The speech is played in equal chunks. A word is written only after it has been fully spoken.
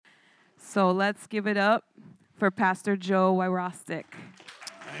So let's give it up for Pastor Joe Wyrostek.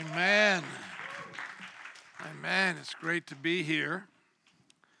 Amen. Amen. It's great to be here.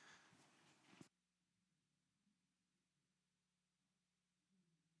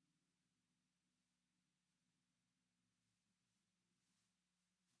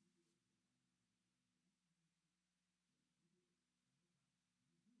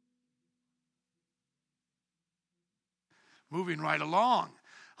 Moving right along.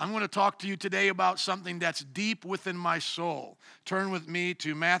 I'm going to talk to you today about something that's deep within my soul. Turn with me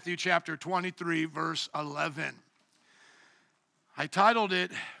to Matthew chapter 23, verse 11. I titled it,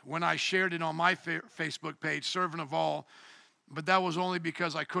 when I shared it on my Facebook page, Servant of All, but that was only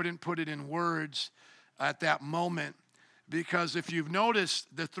because I couldn't put it in words at that moment. Because if you've noticed,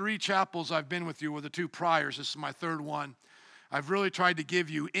 the 3 chapels I've been with you, or the 2 priors, this is my 3rd one, I've really tried to give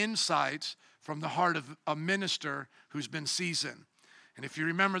you insights from the heart of a minister who's been seasoned. And if you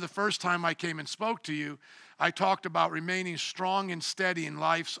remember the first time I came and spoke to you, I talked about remaining strong and steady in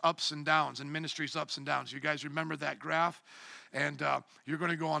life's ups and downs, and ministry's ups and downs. You guys remember that graph? And you're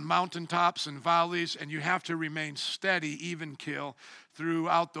going to go on mountaintops and valleys, and you have to remain steady, even keel,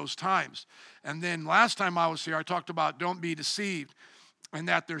 throughout those times. And then last time I was here, I talked about don't be deceived, and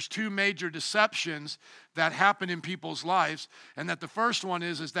that there's 2 major deceptions that happen in people's lives, and that the first one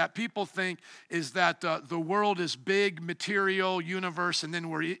is that people think is that the world is big, material universe, and then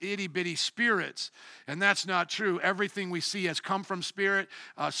we're itty-bitty spirits, and that's not true. Everything we see has come from spirit.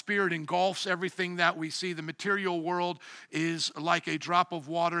 Spirit engulfs everything that we see. The material world is like a drop of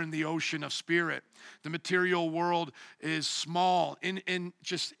water in the ocean of spirit. The material world is small,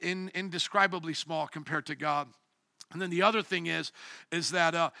 just indescribably small compared to God. And then the other thing is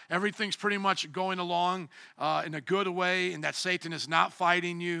that everything's pretty much going along in a good way, and that Satan is not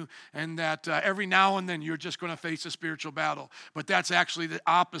fighting you, and that every now and then you're just going to face a spiritual battle. But that's actually the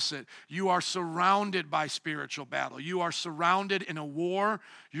opposite. You are surrounded by spiritual battle. You are surrounded in a war.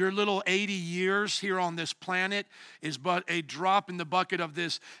 Your little 80 years here on this planet is but a drop in the bucket of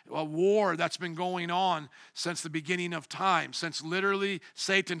this war that's been going on since the beginning of time, since literally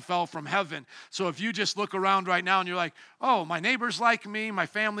Satan fell from heaven. So if you just look around right now and you're like, oh, my neighbors like me, my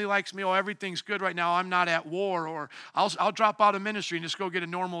family likes me, oh, everything's good right now, I'm not at war, or I'll drop out of ministry and just go get a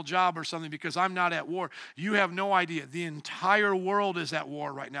normal job or something because I'm not at war. You have no idea. The entire world is at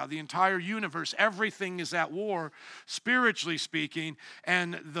war right now. The entire universe, everything is at war, spiritually speaking,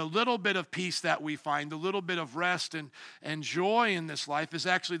 and the little bit of peace that we find, the little bit of rest and joy in this life is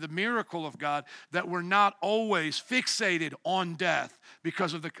actually the miracle of God, that we're not always fixated on death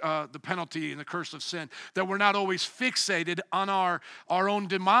because of the penalty and the curse of sin, that we're not always fixated on our own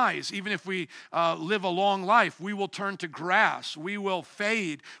demise. Even if we live a long life, we will turn to grass. We will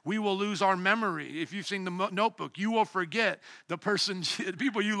fade. We will lose our memory. If you've seen the Notebook, you will forget the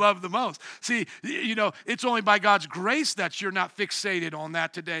people you love the most. See, it's only by God's grace that you're not fixated on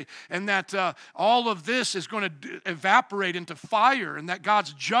that today, and that all of this is going to evaporate into fire, and that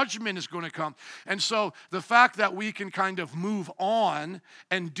God's judgment is going to come. And so the fact that we can kind of move on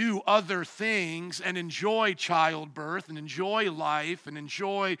and do other things and enjoy childbirth and enjoy life and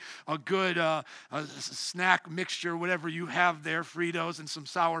enjoy a good snack mixture, whatever you have there, Fritos and some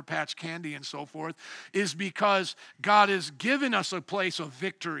Sour Patch candy and so forth, is because God has given us a place of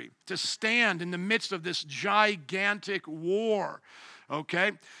victory to stand in the midst of this gigantic war.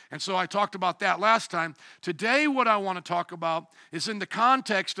 Okay? And so I talked about that last time. Today, what I want to talk about is in the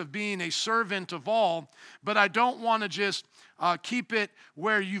context of being a servant of all, but I don't want to just keep it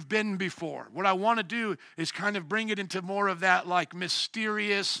where you've been before. What I want to do is kind of bring it into more of that like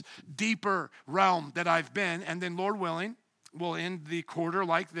mysterious, deeper realm that I've been, and then Lord willing, we'll end the quarter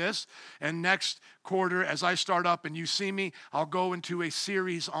like this, and next quarter, as I start up and you see me, I'll go into a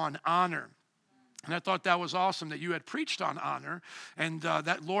series on honor. And I thought that was awesome that you had preached on honor, and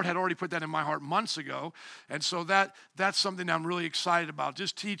that Lord had already put that in my heart months ago. And so that's something I'm really excited about,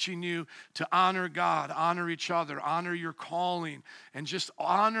 just teaching you to honor God, honor each other, honor your calling, and just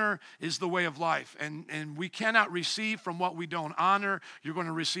honor is the way of life. And we cannot receive from what we don't honor. You're going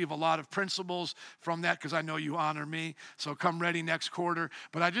to receive a lot of principles from that because I know you honor me. So come ready next quarter.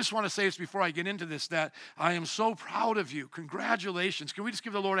 But I just want to say this before I get into this, that I am so proud of you. Congratulations. Can we just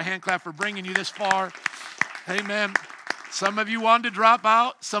give the Lord a hand clap for bringing you this far? Amen. Some of you wanted to drop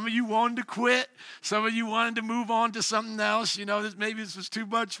out. Some of you wanted to quit. Some of you wanted to move on to something else. Maybe this was too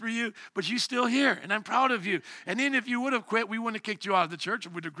much for you, but you're still here, and I'm proud of you. And then if you would have quit, we wouldn't have kicked you out of the church.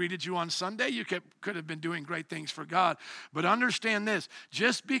 We would have greeted you on Sunday. You could have been doing great things for God. But understand this,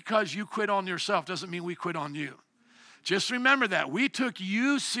 just because you quit on yourself doesn't mean we quit on you. Just remember that. We took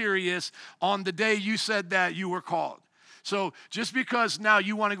you serious on the day you said that you were called. So just because now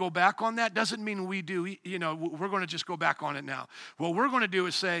you want to go back on that doesn't mean we do. We're going to just go back on it now. What we're going to do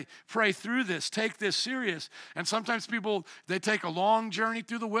is say, pray through this, take this serious. And sometimes people, they take a long journey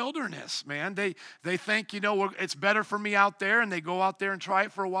through the wilderness, man. They think, it's better for me out there, and they go out there and try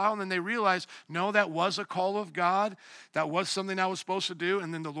it for a while, and then they realize, no, that was a call of God. That was something I was supposed to do,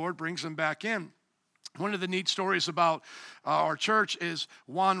 and then the Lord brings them back in. One of the neat stories about our church is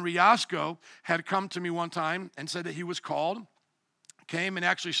Wyrostek had come to me one time and said that he was called, came and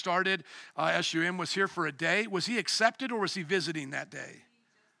actually started SUM, was here for a day. Was he accepted or was he visiting that day?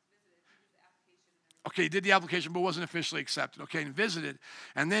 Okay, he did the application, but wasn't officially accepted. Okay, and visited.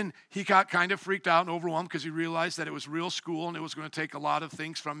 And then he got kind of freaked out and overwhelmed because he realized that it was real school and it was going to take a lot of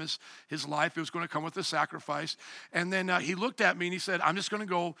things from his life. It was going to come with a sacrifice. And then he looked at me and he said, I'm just going to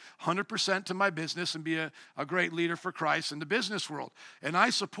go 100% to my business and be a great leader for Christ in the business world. And I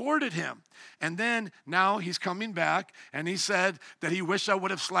supported him. And then now he's coming back and he said that he wished I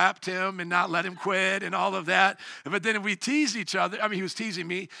would have slapped him and not let him quit and all of that. But then we teased each other. I mean, he was teasing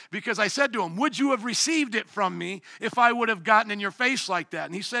me because I said to him, would you have received it from me if I would have gotten in your face like that?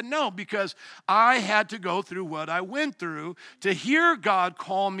 And he said, no, because I had to go through what I went through to hear God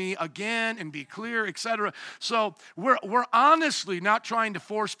call me again and be clear, etc. So we're honestly not trying to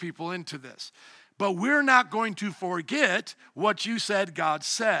force people into this. But we're not going to forget what you said God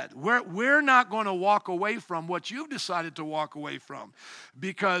said. We're not going to walk away from what you've decided to walk away from,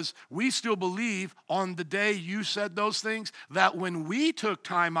 because we still believe on the day you said those things that when we took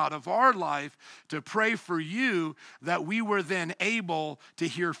time out of our life to pray for you, that we were then able to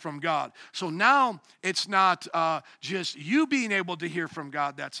hear from God. So now it's not just you being able to hear from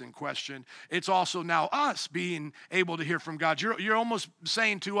God that's in question. It's also now us being able to hear from God. You're almost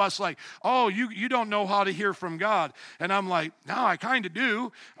saying to us like, oh, you don't know how to hear from God. And I'm like, no, I kind of do.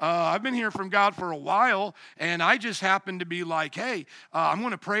 I've been hearing from God for a while, and I just happen to be like, hey, I'm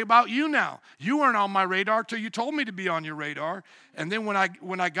going to pray about you now. You weren't on my radar till you told me to be on your radar. And then when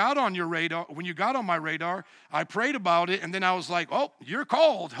I got on your radar, when you got on my radar, I prayed about it, and then I was like, oh, you're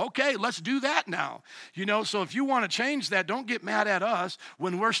called. Okay, let's do that now. So if you want to change that, don't get mad at us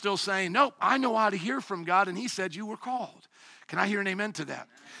when we're still saying, nope, I know how to hear from God, and he said you were called. Can I hear an amen to that?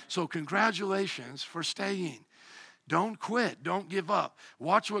 So congratulations for staying. Don't quit. Don't give up.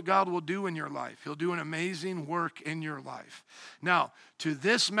 Watch what God will do in your life. He'll do an amazing work in your life. Now, to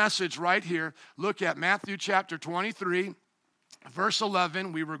this message right here, look at Matthew chapter 23, verse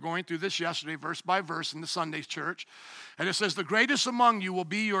 11. We were going through this yesterday, verse by verse in the Sunday church. And it says, the greatest among you will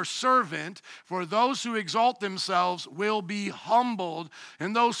be your servant, for those who exalt themselves will be humbled,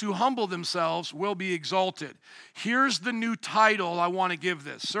 and those who humble themselves will be exalted. Here's the new title I want to give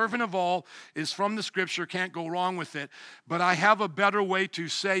this. Servant of all is from the scripture, can't go wrong with it, but I have a better way to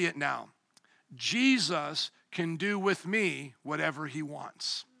say it now. Jesus can do with me whatever he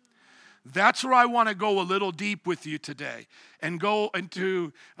wants. That's where I want to go a little deep with you today and go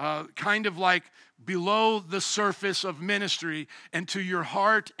into kind of like below the surface of ministry, into your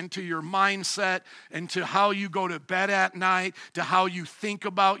heart, into your mindset, into how you go to bed at night, to how you think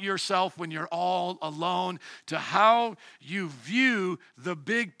about yourself when you're all alone, to how you view the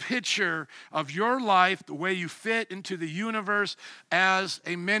big picture of your life, the way you fit into the universe as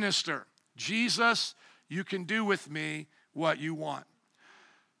a minister. Jesus, you can do with me what you want.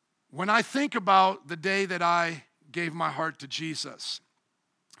 When I think about the day that I gave my heart to Jesus,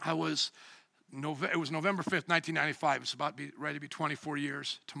 it was November 5th, 1995. It's about to be ready to be 24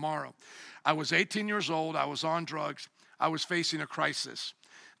 years tomorrow. I was 18 years old. I was on drugs. I was facing a crisis.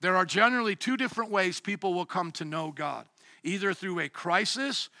 There are generally two different ways people will come to know God, either through a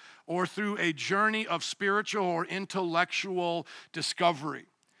crisis or through a journey of spiritual or intellectual discovery.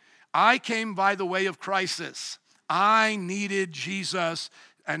 I came by the way of crisis. I needed Jesus.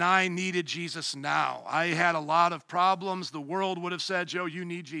 And I needed Jesus now. I had a lot of problems. The world would have said, Joe, you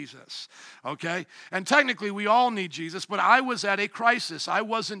need Jesus, okay? And technically, we all need Jesus, but I was at a crisis. I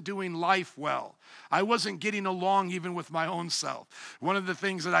wasn't doing life well. I wasn't getting along even with my own self. One of the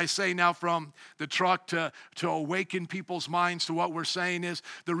things that I say now from the truck to awaken people's minds to what we're saying is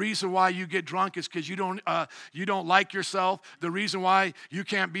the reason why you get drunk is because you don't like yourself. The reason why you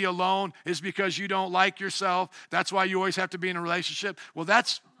can't be alone is because you don't like yourself. That's why you always have to be in a relationship. Well,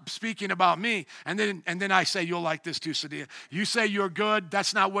 that's speaking about me. And then I say, you'll like this too, Sadia. You say you're good.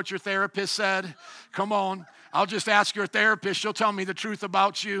 That's not what your therapist said. Come on. I'll just ask your therapist. She'll tell me the truth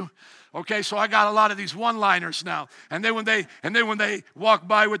about you. Okay, so I got a lot of these one-liners now. And then when they walk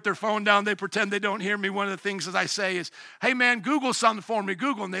by with their phone down, they pretend they don't hear me. One of the things that I say is, hey man, Google something for me.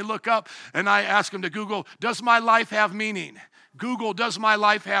 Google. And they look up and I ask them to Google, does my life have meaning? Google, does my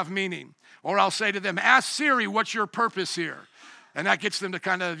life have meaning? Or I'll say to them, ask Siri, what's your purpose here? And that gets them to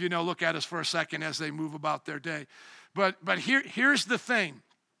kind of, look at us for a second as they move about their day. But here's the thing.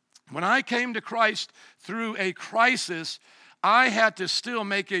 When I came to Christ through a crisis, I had to still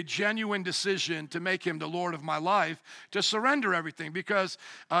make a genuine decision to make him the Lord of my life, to surrender everything. Because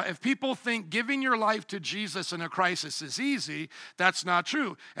if people think giving your life to Jesus in a crisis is easy, that's not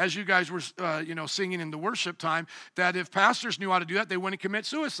true. As you guys were, singing in the worship time, that if pastors knew how to do that, they wouldn't commit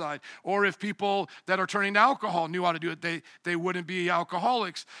suicide. Or if people that are turning to alcohol knew how to do it, they wouldn't be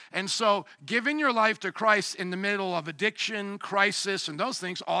alcoholics. And so giving your life to Christ in the middle of addiction, crisis, and those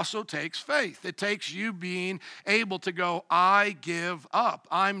things also takes faith. It takes you being able to go, I give up.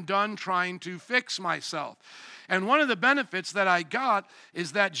 I'm done trying to fix myself. And one of the benefits that I got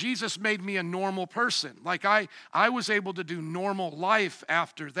is that Jesus made me a normal person. Like I was able to do normal life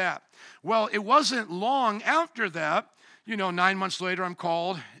after that. Well, it wasn't long after that. 9 months later, I'm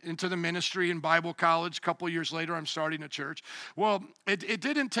called into the ministry in Bible college. A couple years later, I'm starting a church. Well, it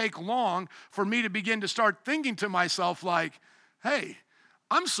didn't take long for me to begin to start thinking to myself like, hey,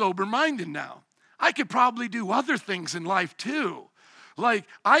 I'm sober-minded now. I could probably do other things in life too. Like,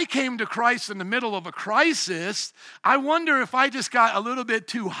 I came to Christ in the middle of a crisis. I wonder if I just got a little bit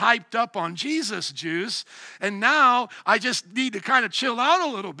too hyped up on Jesus juice, and now I just need to kind of chill out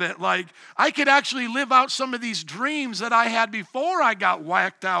a little bit. Like, I could actually live out some of these dreams that I had before I got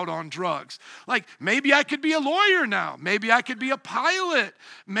whacked out on drugs. Like, maybe I could be a lawyer now. Maybe I could be a pilot.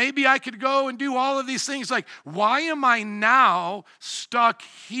 Maybe I could go and do all of these things. Like, why am I now stuck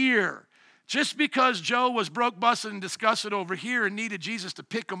here? Just because Joe was broke, busted, and disgusted over here and needed Jesus to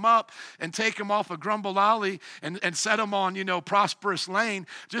pick him up and take him off of Grumble Alley and set him on, prosperous lane,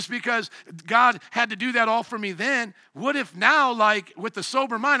 just because God had to do that all for me then, what if now, like with the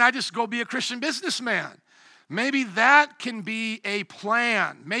sober mind, I just go be a Christian businessman? Maybe that can be a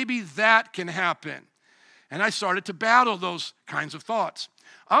plan. Maybe that can happen. And I started to battle those kinds of thoughts.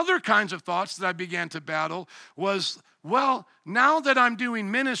 Other kinds of thoughts that I began to battle was, well, now that I'm doing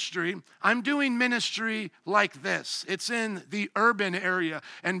ministry like this. It's in the urban area.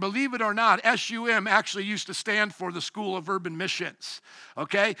 And believe it or not, SUM actually used to stand for the School of Urban Missions.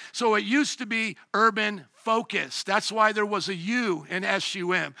 Okay? So it used to be urban focused. That's why there was a U in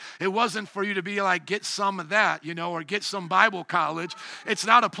SUM. It wasn't for you to be like, get some of that, or get some Bible college. It's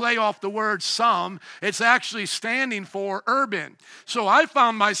not a play off the word some. It's actually standing for urban. So I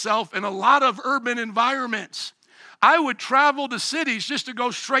found myself in a lot of urban environments. I would travel to cities just to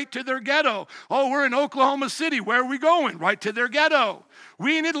go straight to their ghetto. Oh, we're in Oklahoma City. Where are we going? Right to their ghetto.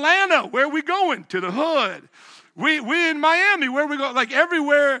 We in Atlanta. Where are we going? To the hood. We in Miami, where we go, like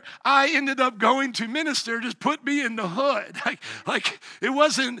everywhere I ended up going to minister, just put me in the hood. Like it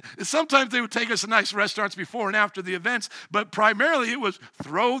wasn't, sometimes they would take us to nice restaurants before and after the events, but primarily it was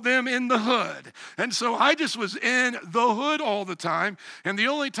throw them in the hood. And so I just was in the hood all the time. And the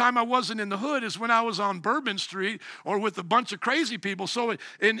only time I wasn't in the hood is when I was on Bourbon Street or with a bunch of crazy people. So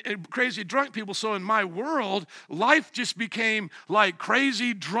in crazy drunk people. So in my world, life just became like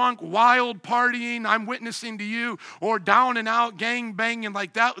crazy, drunk, wild partying. I'm witnessing to you. Or down and out, gang banging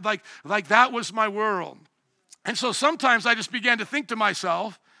like that, like that was my world. And so sometimes I just began to think to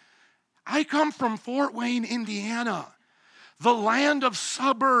myself, I come from Fort Wayne, Indiana, the land of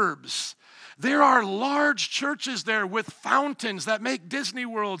suburbs. There are large churches there with fountains that make Disney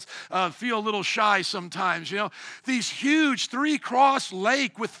Worlds feel a little shy sometimes. These huge three-cross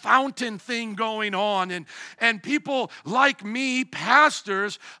lake with fountain thing going on. And people like me,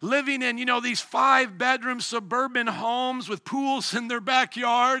 pastors, living in, these 5-bedroom suburban homes with pools in their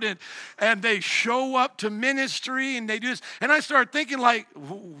backyard. And they show up to ministry and they do this. And I started thinking like,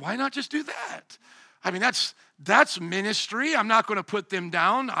 why not just do that? I mean, that's ministry. I'm not going to put them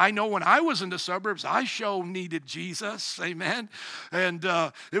down. I know when I was in the suburbs, I sure needed Jesus. Amen. And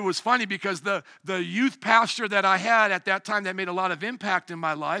it was funny because the youth pastor that I had at that time that made a lot of impact in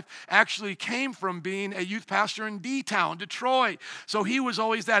my life actually came from being a youth pastor in D-Town, Detroit. So he was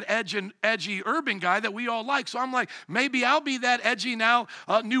always that edgy urban guy that we all like. So I'm like, maybe I'll be that edgy now,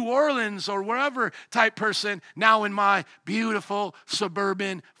 New Orleans or wherever type person now in my beautiful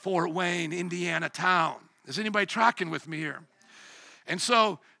suburban Fort Wayne, Indiana town. Is anybody tracking with me here? And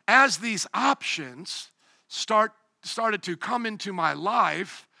so as these options started to come into my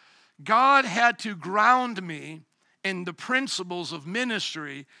life, God had to ground me in the principles of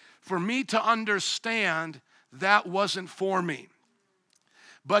ministry for me to understand that wasn't for me.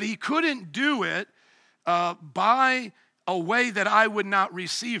 But he couldn't do it by a way that I would not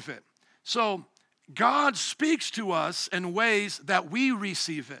receive it. So God speaks to us in ways that we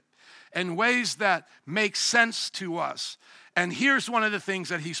receive it, in ways that make sense to us. And here's one of the things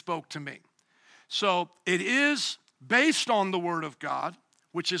that he spoke to me. So it is based on the Word of God,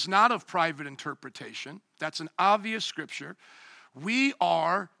 which is not of private interpretation. That's an obvious scripture. We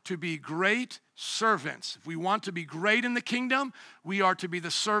are to be great servants. If we want to be great in the kingdom, we are to be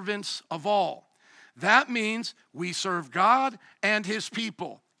the servants of all. That means we serve God and his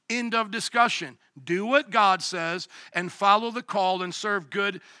people. End of discussion. Do what God says and follow the call and serve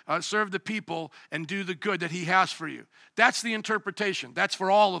the people and do the good that he has for you. That's the interpretation. That's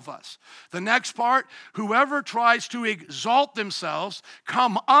for all of us. The next part, whoever tries to exalt themselves,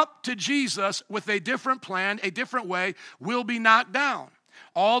 come up to Jesus with a different plan, a different way, will be knocked down.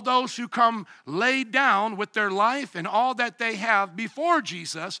 All those who come laid down with their life and all that they have before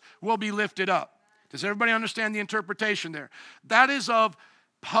Jesus will be lifted up. Does everybody understand the interpretation there? That is of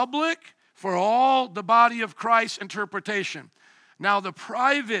public for all the body of Christ interpretation. Now the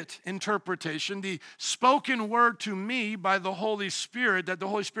private interpretation, the spoken word to me by the Holy Spirit, that the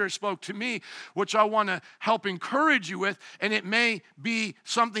Holy Spirit spoke to me, which I want to help encourage you with, and it may be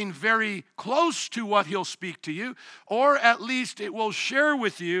something very close to what he'll speak to you, or at least it will share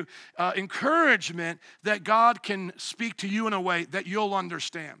with you encouragement that God can speak to you in a way that you'll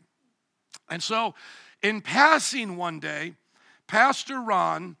understand. And so in passing one day, Pastor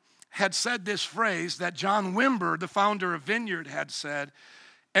Ron had said this phrase that John Wimber, the founder of Vineyard, had said,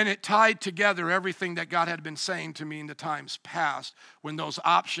 and it tied together everything that God had been saying to me in the times past when those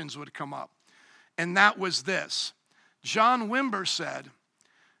options would come up. And that was this. John Wimber said,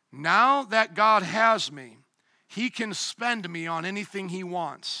 now that God has me, he can spend me on anything he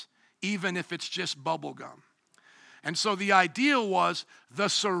wants, even if it's just bubble gum. And so the ideal was the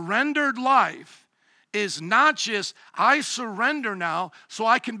surrendered life is not just, I surrender now so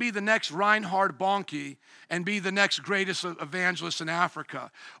I can be the next Reinhard Bonnke and be the next greatest evangelist in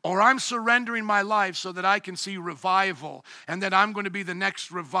Africa. Or I'm surrendering my life so that I can see revival and that I'm going to be the next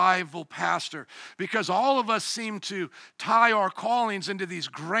revival pastor. Because all of us seem to tie our callings into these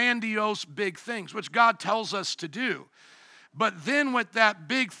grandiose big things, which God tells us to do. But then what that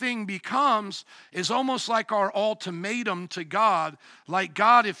big thing becomes is almost like our ultimatum to God. Like,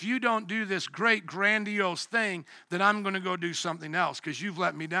 God, if you don't do this great, grandiose thing, then I'm going to go do something else because you've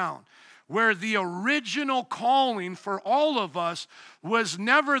let me down. Where the original calling for all of us was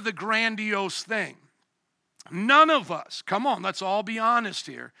never the grandiose thing. None of us, come on, let's all be honest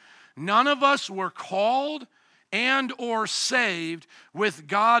here. None of us were called and or saved with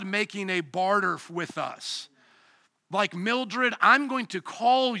God making a barter with us. Like, Mildred, I'm going to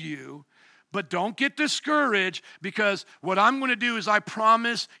call you, but don't get discouraged because what I'm going to do is I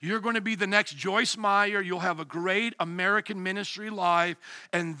promise you're going to be the next Joyce Meyer. You'll have a great American ministry life,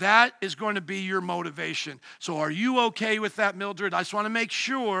 and that is going to be your motivation. So are you okay with that, Mildred? I just want to make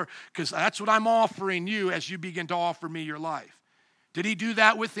sure because that's what I'm offering you as you begin to offer me your life. Did he do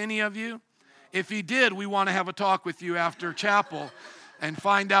that with any of you? If he did, we want to have a talk with you after chapel and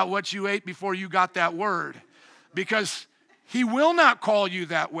find out what you ate before you got that word. Because he will not call you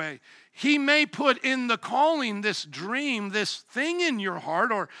that way. He may put in the calling this dream, this thing in your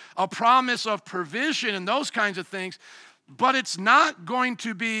heart, or a promise of provision and those kinds of things, but it's not going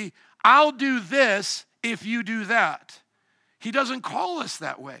to be, I'll do this if you do that. He doesn't call us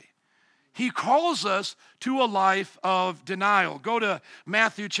that way. He calls us to a life of denial. Go to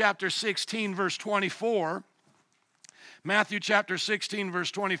Matthew chapter 16, verse 24. Matthew chapter 16,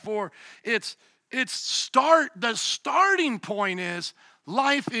 verse 24. The starting point is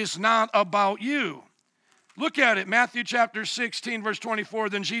life is not about you. Look at it, Matthew chapter 16, verse 24.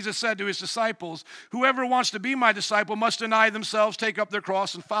 Then Jesus said to his disciples, whoever wants to be my disciple must deny themselves, take up their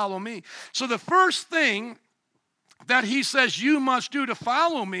cross, and follow me. So the first thing that he says you must do to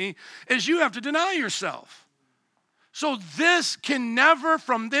follow me is you have to deny yourself. So this can never,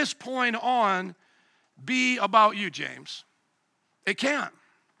 from this point on, be about you, James. It can't.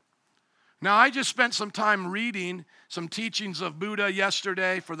 Now, I just spent some time reading some teachings of Buddha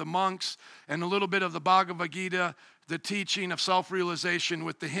yesterday for the monks and a little bit of the Bhagavad Gita, the teaching of self-realization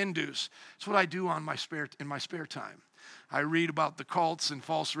with the Hindus. It's what I do in my spare time. I read about the cults and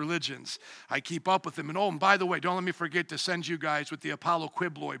false religions. I keep up with them. And by the way, don't let me forget to send you guys with the Apollo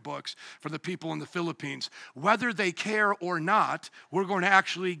Quibloi books for the people in the Philippines. Whether they care or not, we're going to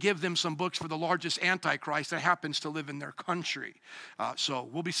actually give them some books for the largest Antichrist that happens to live in their country. So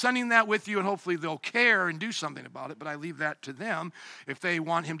we'll be sending that with you, and hopefully they'll care and do something about it, but I leave that to them if they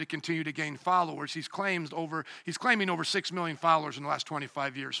want him to continue to gain followers. He's claiming over 6 million followers in the last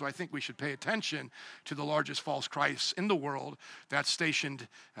 25 years, so I think we should pay attention to the largest false Christ in the world that's stationed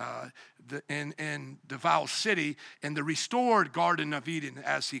in Davao City in the restored Garden of Eden,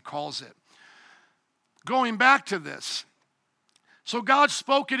 as he calls it. Going back to this, so God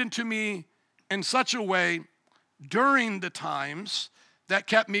spoke it into me in such a way during the times that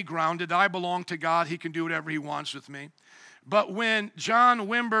kept me grounded. I belong to God. He can do whatever he wants with me. But when John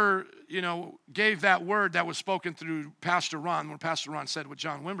Wimber, gave that word that was spoken through Pastor Ron, when Pastor Ron said what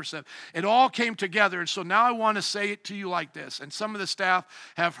John Wimber said, it all came together. And so now I want to say it to you like this. And some of the staff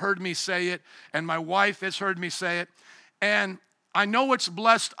have heard me say it, and my wife has heard me say it. And I know it's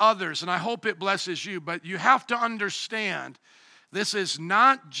blessed others, and I hope it blesses you, but you have to understand this is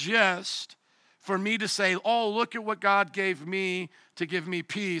not just for me to say, oh, look at what God gave me to give me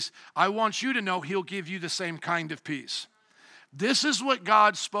peace. I want you to know he'll give you the same kind of peace. This is what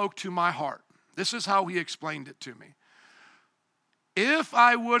God spoke to my heart. This is how he explained it to me. If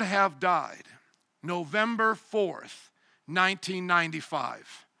I would have died November 4th,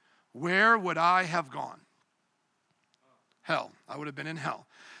 1995, where would I have gone? Hell. I would have been in hell.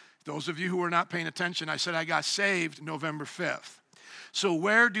 Those of you who are not paying attention, I said I got saved November 5th. So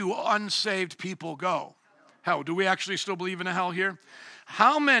where do unsaved people go? Hell. Do we actually still believe in a hell here?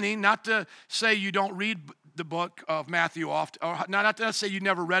 How many, not to say you don't read the book of Matthew often, or not to say you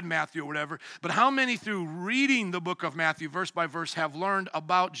never read Matthew or whatever, but how many through reading the book of Matthew verse by verse have learned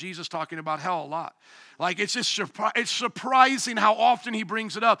about Jesus talking about hell a lot? Like it's just it's surprising how often he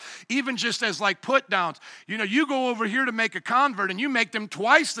brings it up, even just as like put downs. You go over here to make a convert and you make them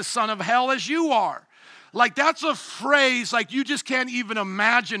twice the son of hell as you are. Like that's a phrase like you just can't even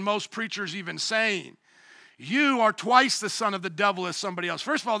imagine most preachers even saying. You are twice the son of the devil as somebody else.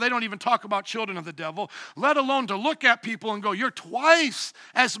 First of all, they don't even talk about children of the devil, let alone to look at people and go, you're twice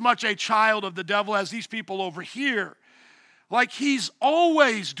as much a child of the devil as these people over here. Like he's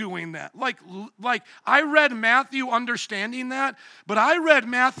always doing that. Like I read Matthew understanding that, but I read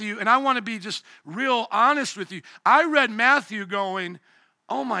Matthew, and I want to be just real honest with you. I read Matthew going,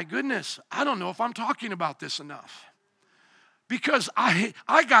 oh my goodness, I don't know if I'm talking about this enough. Because I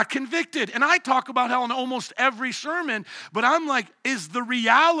got convicted, and I talk about hell in almost every sermon, but I'm like, is the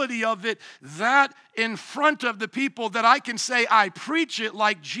reality of it that in front of the people that I can say I preach it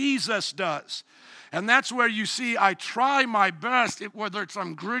like Jesus does? And that's where you see I try my best, whether it's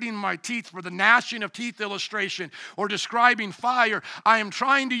I'm gritting my teeth for the gnashing of teeth illustration or describing fire, I am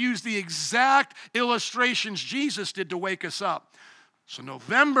trying to use the exact illustrations Jesus did to wake us up. So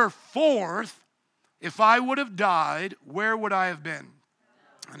November 4th, if I would have died, where would I have been?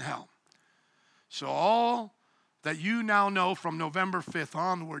 In hell. So all that you now know from November 5th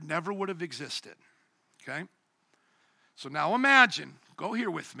onward never would have existed. Okay? So now imagine, go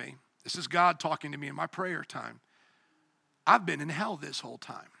here with me. This is God talking to me in my prayer time. I've been in hell this whole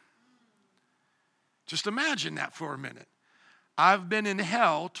time. Just imagine that for a minute. I've been in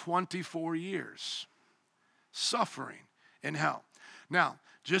hell 24 years, suffering in hell. Now,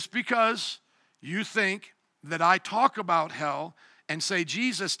 just because you think that I talk about hell and say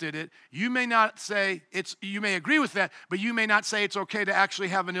Jesus did it, you may not say you may agree with that, but you may not say it's okay to actually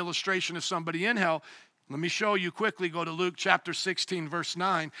have an illustration of somebody in hell. Let me show you quickly. Go to Luke chapter 16, verse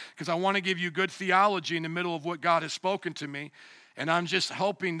 9, because I want to give you good theology in the middle of what God has spoken to me, and I'm just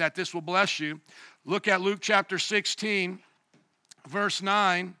hoping that this will bless you. Look at Luke chapter 16, verse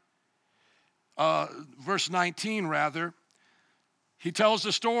 9, verse 19 rather. He tells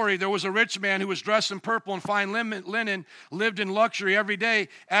the story. There was a rich man who was dressed in purple and fine linen, lived in luxury every day.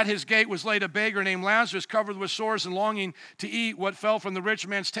 At his gate was laid a beggar named Lazarus, covered with sores and longing to eat what fell from the rich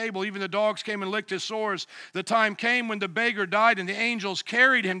man's table. Even the dogs came and licked his sores. The time came when the beggar died, and the angels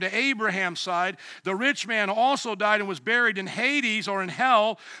carried him to Abraham's side. The rich man also died and was buried in Hades, or in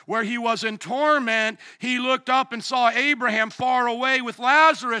hell, where he was in torment. He looked up and saw Abraham far away with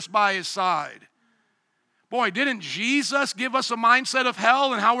Lazarus by his side. Boy, didn't Jesus give us a mindset of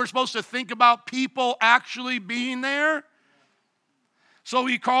hell and how we're supposed to think about people actually being there? So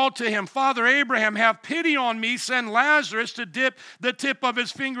he called to him, Father Abraham, have pity on me. Send Lazarus to dip the tip of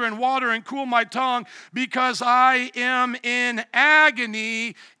his finger in water and cool my tongue, because I am in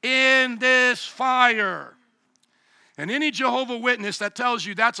agony in this fire. And any Jehovah Witness that tells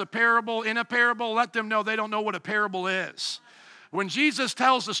you that's a parable in a parable, let them know they don't know what a parable is. When Jesus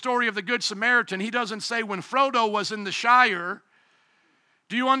tells the story of the Good Samaritan, he doesn't say when Frodo was in the Shire.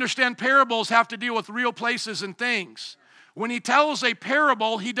 Do you understand? Parables have to deal with real places and things. When he tells a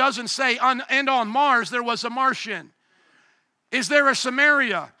parable, he doesn't say, and on Mars there was a Martian. Is there a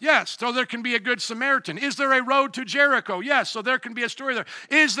Samaria? Yes, so there can be a Good Samaritan. Is there a road to Jericho? Yes, so there can be a story there.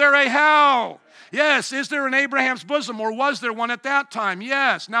 Is there a hell? Yes. Is there an Abraham's bosom, or was there one at that time?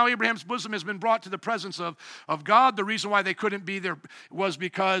 Yes. Now Abraham's bosom has been brought to the presence of God. The reason why they couldn't be there was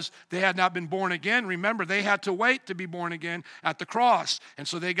because they had not been born again. Remember, they had to wait to be born again at the cross. And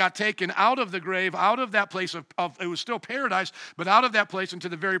so they got taken out of the grave, out of that place of it was still paradise, but out of that place into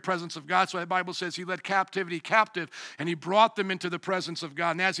the very presence of God. So the Bible says he led captivity captive, and he brought them into the presence of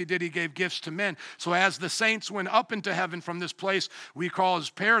God. And as he did, he gave gifts to men. So as the saints went up into heaven from this place we call as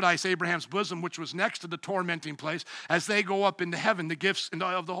paradise, Abraham's bosom, which was next to the tormenting place, as they go up into heaven, the gifts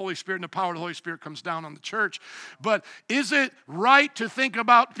of the Holy Spirit and the power of the Holy Spirit comes down on the church. But is it right to think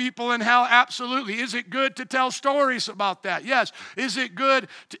about people in hell? Absolutely. Is it good to tell stories about that? Yes. Is it good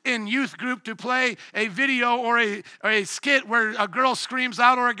in youth group to play a video or a skit where a girl screams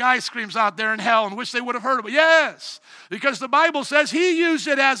out or a guy screams out there in hell and wish they would have heard of it? Yes. Because the Bible says he used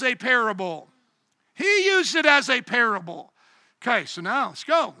it as a parable. He used it as a parable. Okay, so now let's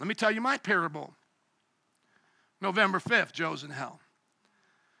go. Let me tell you my parable. November 5th, Joe's in hell.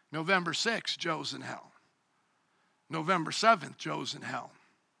 November 6th, Joe's in hell. November 7th, Joe's in hell.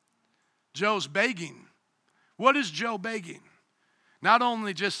 Joe's begging. What is Joe begging? Not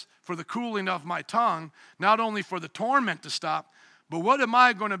only just for the cooling of my tongue, not only for the torment to stop, but what am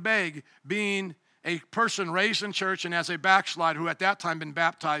I going to beg, being a person raised in church and as a backslider who at that time been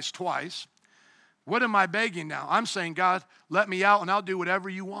baptized twice? What am I begging now? I'm saying, God, let me out and I'll do whatever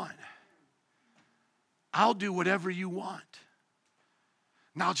you want. I'll do whatever you want.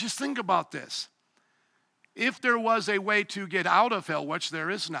 Now just think about this. If there was a way to get out of hell, which there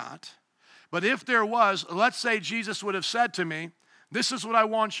is not, but if there was, let's say Jesus would have said to me, this is what I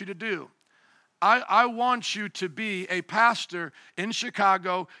want you to do. I want you to be a pastor in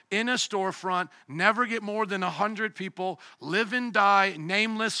Chicago, in a storefront, never get more than 100 people, live and die,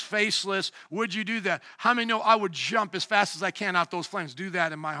 nameless, faceless. Would you do that? How many know I would jump as fast as I can out those flames? Do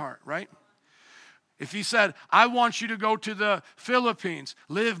that in my heart, right? If he said, I want you to go to the Philippines,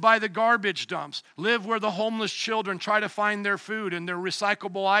 live by the garbage dumps, live where the homeless children try to find their food and their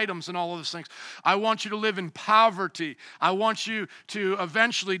recyclable items and all of those things. I want you to live in poverty. I want you to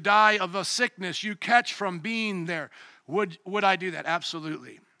eventually die of a sickness you catch from being there. Would I do that?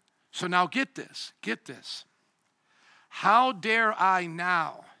 Absolutely. So now get this. How dare I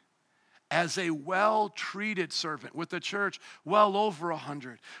now, as a well-treated servant with a church well over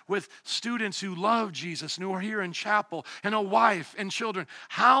 100, with students who love Jesus and who are here in chapel, and a wife and children,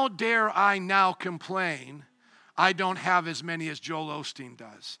 how dare I now complain I don't have as many as Joel Osteen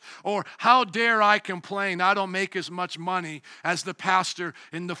does? Or how dare I complain I don't make as much money as the pastor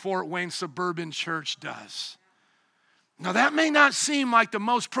in the Fort Wayne suburban church does? Now, that may not seem like the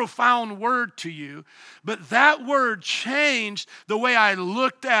most profound word to you, but that word changed the way I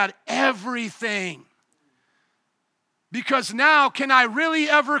looked at everything. Because now, can I really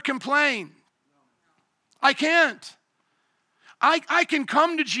ever complain? I can't. I can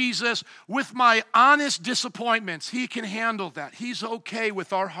come to Jesus with my honest disappointments. He can handle that. He's okay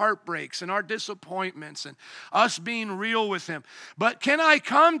with our heartbreaks and our disappointments and us being real with him. But can I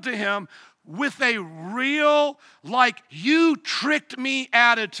come to him with a real, like, you tricked me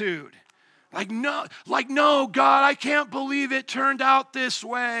attitude? Like, no, God, I can't believe it turned out this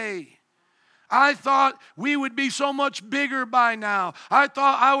way. I thought we would be so much bigger by now. I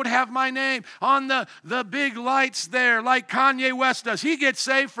thought I would have my name on the big lights there like Kanye West does. He gets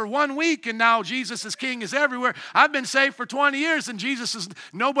saved for 1 week and now Jesus is king is everywhere. I've been saved for 20 years and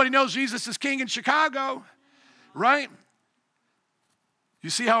nobody knows Jesus is king in Chicago, right? You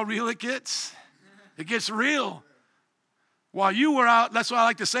see how real it gets? It gets real. While you were out, that's what I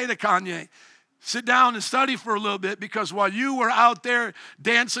like to say to Kanye, sit down and study for a little bit, because while you were out there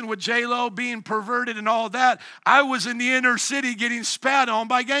dancing with J-Lo, being perverted and all that, I was in the inner city getting spat on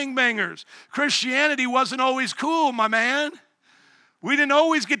by gangbangers. Christianity wasn't always cool, my man. We didn't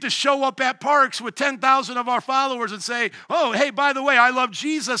always get to show up at parks with 10,000 of our followers and say, oh, hey, by the way, I love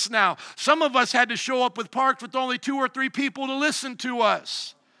Jesus now. Some of us had to show up with parks with only 2 or 3 people to listen to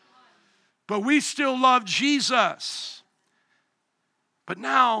us. But we still love Jesus. But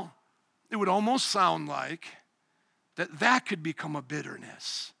now, it would almost sound like that could become a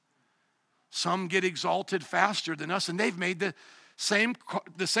bitterness. Some get exalted faster than us, and they've made the same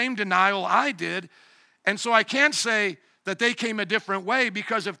denial I did. And so I can't say that they came a different way,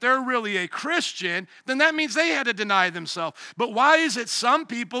 because if they're really a Christian, then that means they had to deny themselves. But why is it some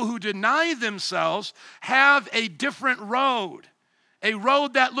people who deny themselves have a different road? A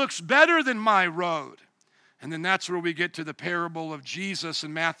road that looks better than my road. And then that's where we get to the parable of Jesus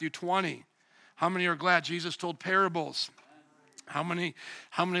in Matthew 20. How many are glad Jesus told parables? How many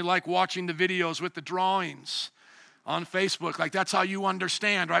like watching the videos with the drawings? on Facebook. Like that's how you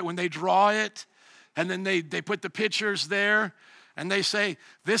understand, right? When they draw it and then they put the pictures there and they say,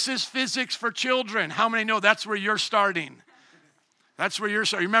 this is physics for children. How many know that's where you're starting? That's where you're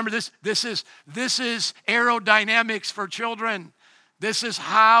starting. Remember this is aerodynamics for children. This is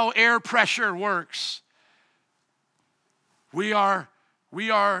how air pressure works. We are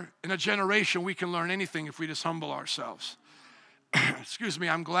in a generation we can learn anything if we just humble ourselves. Excuse me,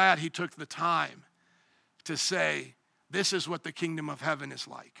 I'm glad he took the time to say, this is what the kingdom of heaven is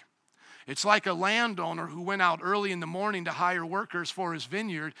like. It's like a landowner who went out early in the morning to hire workers for his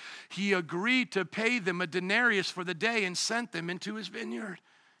vineyard. He agreed to pay them a denarius for the day and sent them into his vineyard.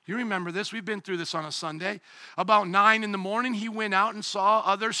 You remember this. We've been through this on a Sunday. About 9 in the morning, he went out and saw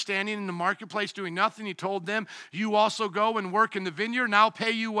others standing in the marketplace doing nothing. He told them, you also go and work in the vineyard, and I'll pay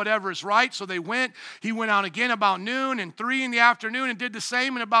you whatever is right. So they went. He went out again about noon and 3 in the afternoon and did the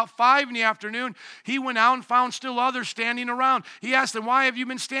same. And about 5 in the afternoon, he went out and found still others standing around. He asked them, why have you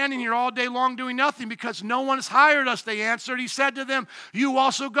been standing here all day long doing nothing? Because no one has hired us, they answered. He said to them, you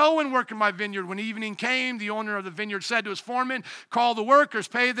also go and work in my vineyard. When evening came, the owner of the vineyard said to his foreman, call the workers,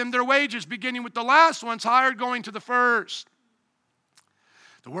 pay them their wages, beginning with the last ones hired, going to the first.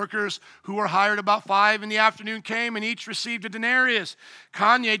 The workers who were hired about 5 in the afternoon came and each received a denarius.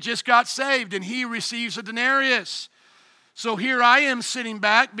 Kanye just got saved and he receives a denarius. So here I am sitting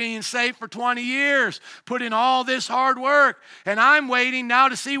back being saved for 20 years, put in all this hard work, and I'm waiting now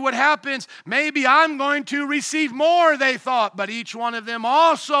to see what happens. Maybe I'm going to receive more, they thought, but each one of them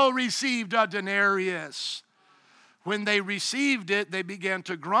also received a denarius. When they received it, they began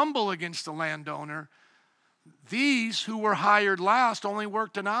to grumble against the landowner. These who were hired last only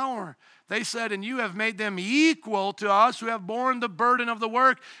worked an hour. They said, and you have made them equal to us who have borne the burden of the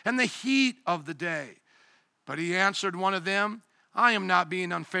work and the heat of the day. But he answered one of them, I am not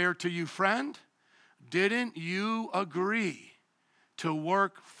being unfair to you, friend. Didn't you agree to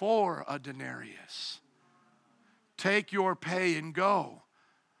work for a denarius? Take your pay and go.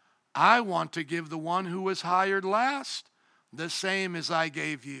 I want to give the one who was hired last the same as I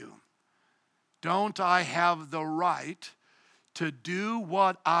gave you. Don't I have the right to do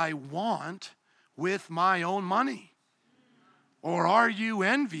what I want with my own money? Or are you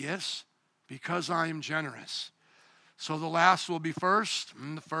envious because I am generous? So the last will be first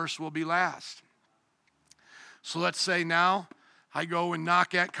and the first will be last. So let's say now I go and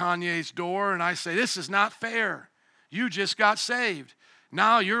knock at Kanye's door and I say, this is not fair. You just got saved.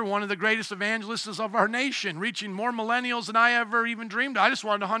 Now you're one of the greatest evangelists of our nation, reaching more millennials than I ever even dreamed of. I just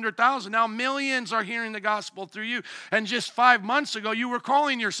wanted 100,000. Now millions are hearing the gospel through you. And just 5 months ago, you were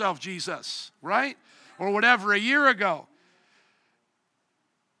calling yourself Jesus, right? Or whatever, a year ago.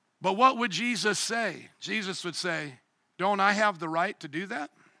 But what would Jesus say? Jesus would say, don't I have the right to do that?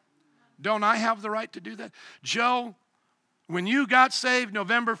 Don't I have the right to do that? Joe, when you got saved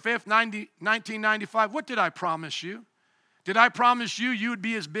November 5th, 1995, what did I promise you? Did I promise you would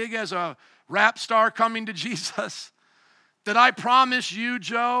be as big as a rap star coming to Jesus? Did I promise you,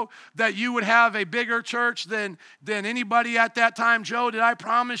 Joe, that you would have a bigger church than anybody at that time? Joe, did I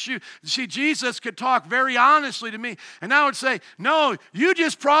promise you? See, Jesus could talk very honestly to me. And I would say, no, you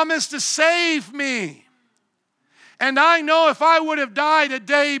just promised to save me. And I know if I would have died a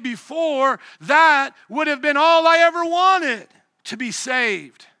day before, that would have been all I ever wanted, to be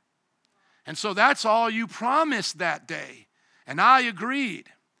saved. And so that's all you promised that day. And I agreed.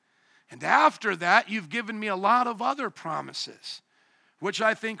 And after that, you've given me a lot of other promises, which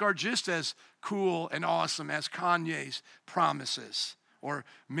I think are just as cool and awesome as Kanye's promises or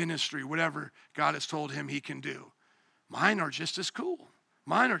ministry, whatever God has told him he can do. Mine are just as cool.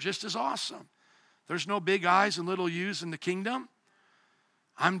 Mine are just as awesome. There's no big I's and little U's in the kingdom.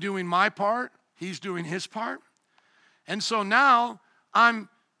 I'm doing my part. He's doing his part. And so now I'm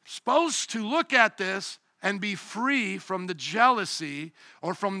supposed to look at this and be free from the jealousy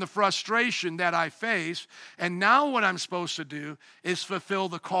or from the frustration that I face. And now what I'm supposed to do is fulfill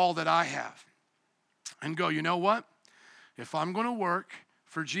the call that I have. And go, you know what? If I'm going to work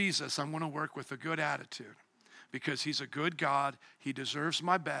for Jesus, I'm going to work with a good attitude. Because he's a good God. He deserves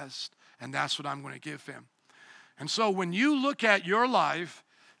my best. And that's what I'm going to give him. And so when you look at your life,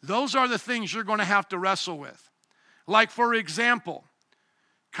 those are the things you're going to have to wrestle with. Like, for example,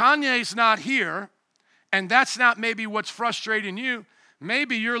 Kanye's not here. And that's not maybe what's frustrating you.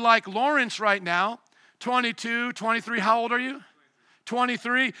 Maybe you're like Lawrence right now, 22, 23. How old are you?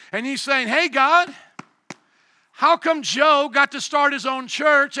 23. And he's saying, hey, God, how come Joe got to start his own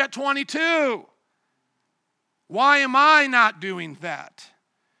church at 22? Why am I not doing that?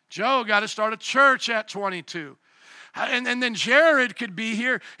 Joe got to start a church at 22. And then Jared could be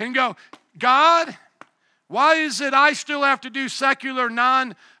here and go, God, Why is it I still have to do secular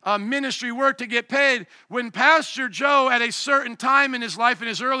non-ministry work to get paid when Pastor Joe at a certain time in his life, in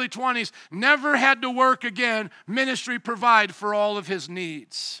his early 20s, never had to work again, ministry provide for all of his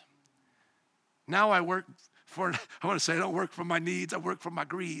needs? Now I work for, I want to say I don't work for my needs, I work for my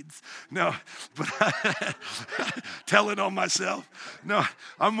greeds. No, but telling on myself. No,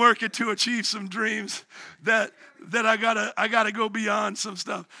 I'm working to achieve some dreams that I gotta go beyond some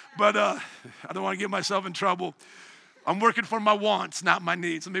stuff. But I don't want to get myself in trouble. I'm working for my wants, not my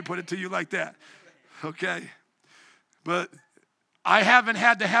needs. Let me put it to you like that. Okay? But I haven't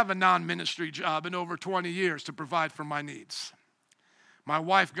had to have a non-ministry job in over 20 years to provide for my needs. My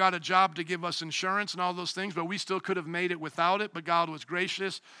wife got a job to give us insurance and all those things, but we still could have made it without it, but God was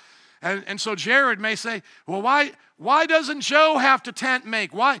gracious. And so Jared may say, well, why doesn't Joe have to tent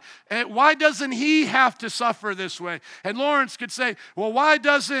make? Why doesn't he have to suffer this way? And Lawrence could say, well, why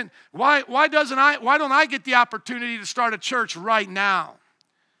don't I get the opportunity to start a church right now?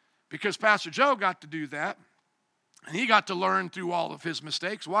 Because Pastor Joe got to do that, and he got to learn through all of his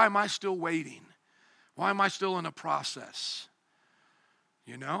mistakes. Why am I still waiting? Why am I still in a process?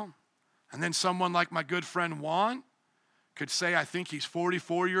 You know? And then someone like my good friend Juan could say, I think he's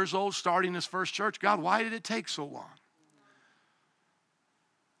 44 years old, starting his first church. God, why did it take so long?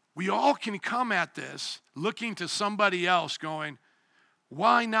 We all can come at this looking to somebody else going,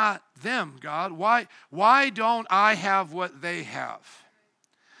 why not them, God? Why don't I have what they have?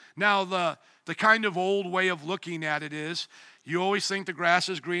 Now, the kind of old way of looking at it is, you always think the grass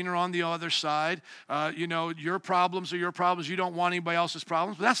is greener on the other side. Your problems are your problems. You don't want anybody else's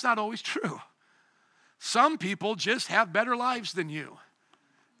problems. But that's not always true. Some people just have better lives than you.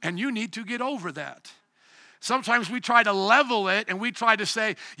 And you need to get over that. Sometimes we try to level it and we try to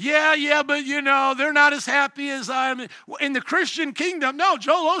say, yeah, but they're not as happy as I am. In the Christian kingdom, no,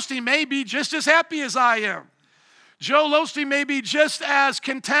 Joel Osteen may be just as happy as I am. Joel Osteen may be just as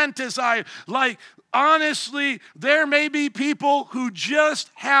content as I am. Honestly, there may be people who just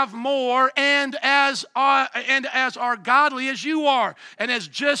have more and as are godly as you are, and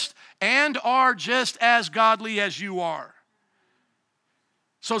are just as godly as you are.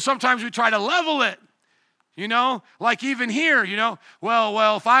 So sometimes we try to level it, like even here,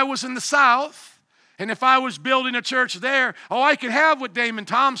 well, if I was in the South and if I was building a church there, I could have what Damon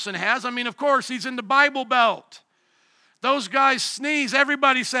Thompson has. Of course, he's in the Bible Belt. Those guys sneeze,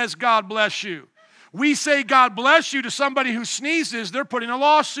 everybody says, God bless you. We say God bless you to somebody who sneezes, they're putting a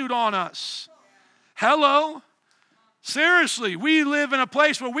lawsuit on us. Hello? Seriously, we live in a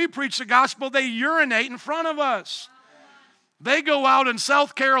place where we preach the gospel, they urinate in front of us. They go out in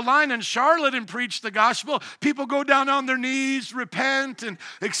South Carolina and Charlotte and preach the gospel. People go down on their knees, repent, and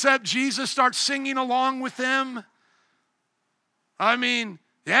accept Jesus, start singing along with them.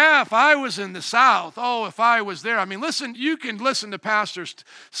 Yeah, if I was in the South, if I was there. Listen, you can listen to pastors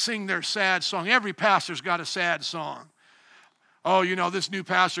sing their sad song. Every pastor's got a sad song. This new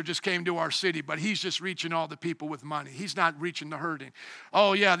pastor just came to our city, but he's just reaching all the people with money. He's not reaching the hurting.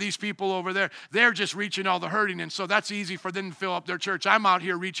 These people over there, they're just reaching all the hurting, and so that's easy for them to fill up their church. I'm out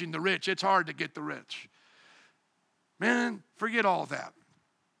here reaching the rich. It's hard to get the rich. Man, forget all that.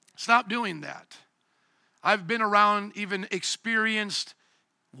 Stop doing that. I've been around even experienced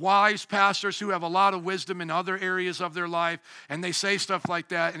wise pastors who have a lot of wisdom in other areas of their life, and they say stuff like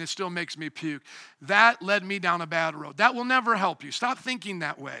that, and it still makes me puke. That led me down a bad road. That will never help you. Stop thinking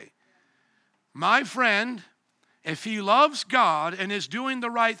that way. My friend, if he loves God and is doing the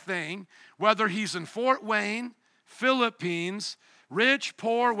right thing, whether he's in Fort Wayne, Philippines, rich,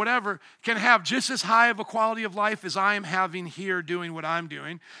 poor, whatever, can have just as high of a quality of life as I am having here doing what I'm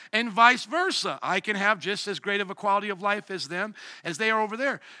doing, and vice versa. I can have just as great of a quality of life as them as they are over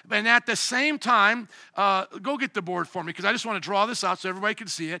there. And at the same time, go get the board for me because I just want to draw this out so everybody can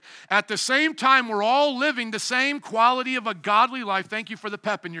see it. At the same time, we're all living the same quality of a godly life. Thank you for the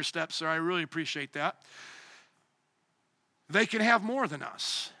pep in your step, sir. I really appreciate that. They can have more than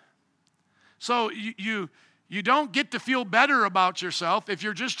us. So you don't get to feel better about yourself if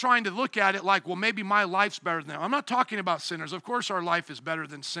you're just trying to look at it like, well, maybe my life's better than them. I'm not talking about sinners. Of course, our life is better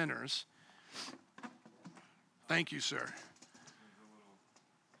than sinners. Thank you, sir.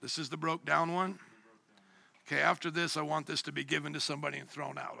 This is the broke down one? Okay, after this, I want this to be given to somebody and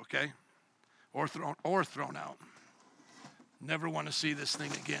thrown out, okay? Or thrown out. Never want to see this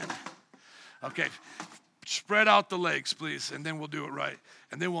thing again. Okay, spread out the legs, please, and then we'll do it right.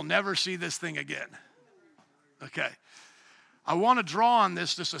 And then we'll never see this thing again. Okay, I want to draw on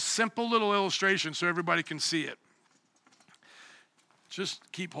this, just a simple little illustration so everybody can see it. Just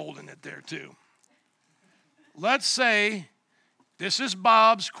keep holding it there too. Let's say this is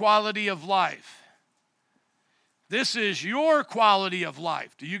Bob's quality of life. This is your quality of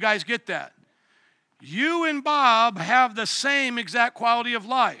life. Do you guys get that? You and Bob have the same exact quality of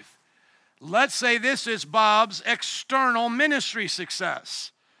life. Let's say this is Bob's external ministry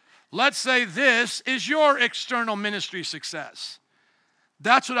success. Let's say this is your external ministry success.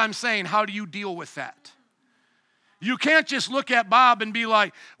 That's what I'm saying. How do you deal with that? You can't just look at Bob and be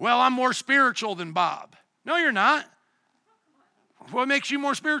like, well, I'm more spiritual than Bob. No, you're not. What makes you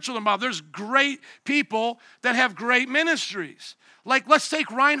more spiritual than Bob? There's great people that have great ministries. Like, let's take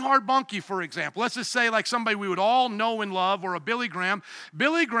Reinhard Bonnke, for example. Let's just say like somebody we would all know and love, or a Billy Graham.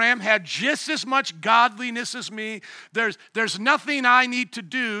 Billy Graham had just as much godliness as me. There's nothing I need to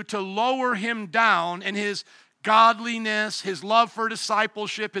do to lower him down in his godliness, his love for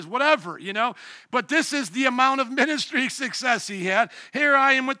discipleship, his whatever, But this is the amount of ministry success he had. Here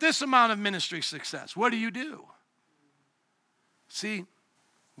I am with this amount of ministry success. What do? See,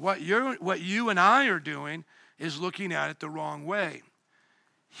 what you and I are doing is looking at it the wrong way.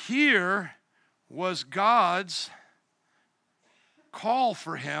 Here was God's call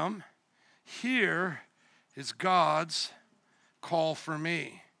for him. Here is God's call for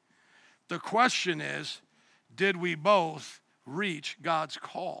me. The question is, did we both reach God's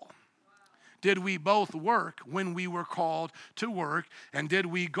call? Did we both work when we were called to work? And did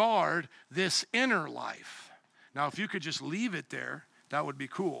we guard this inner life? Now, if you could just leave it there, that would be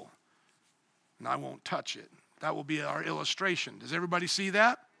cool. And I won't touch it. That will be our illustration. Does everybody see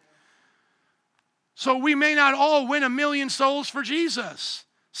that? So we may not all win 1 million souls for Jesus.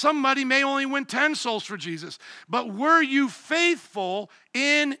 Somebody may only win 10 souls for Jesus. But were you faithful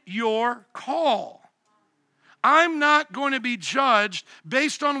in your call? I'm not going to be judged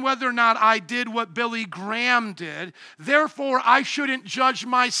based on whether or not I did what Billy Graham did. Therefore, I shouldn't judge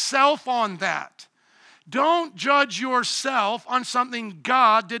myself on that. Don't judge yourself on something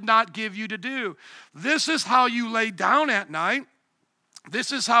God did not give you to do. This is how you lay down at night.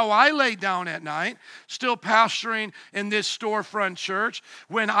 This is how I lay down at night, still pastoring in this storefront church.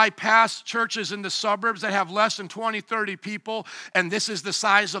 When I pass churches in the suburbs that have less than 20, 30 people, and this is the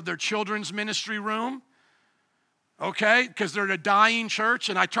size of their children's ministry room, okay, because they're a dying church,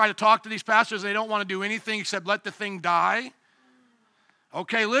 and I try to talk to these pastors, and they don't want to do anything except let the thing die.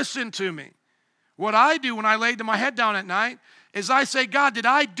 Okay, listen to me. What I do when I lay my head down at night is I say, God, did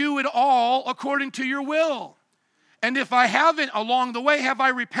I do it all according to your will? And if I haven't along the way, have I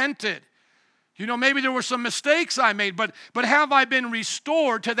repented? Maybe there were some mistakes I made, but have I been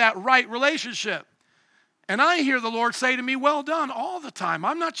restored to that right relationship? And I hear the Lord say to me, well done, all the time.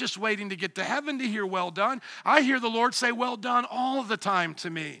 I'm not just waiting to get to heaven to hear well done. I hear the Lord say well done all the time to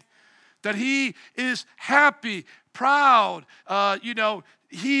me. That he is happy, proud,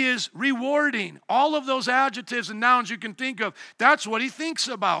 he is rewarding. All of those adjectives and nouns you can think of, that's what he thinks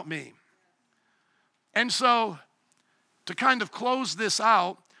about me. And so, to kind of close this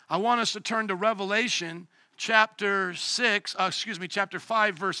out, I want us to turn to Revelation chapter 5,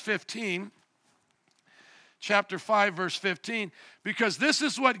 verse 15. Chapter 5, verse 15, because this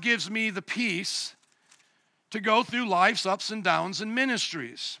is what gives me the peace to go through life's ups and downs in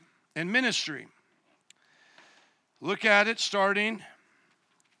ministry. Look at it starting.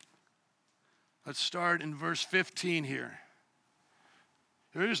 Let's start in verse 15 here.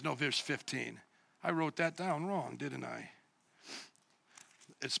 There is no verse 15. I wrote that down wrong, didn't I?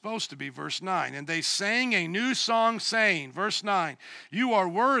 It's supposed to be verse 9. And they sang a new song saying, verse 9, you are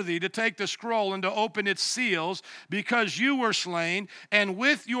worthy to take the scroll and to open its seals because you were slain, and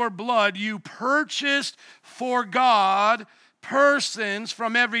with your blood you purchased for God persons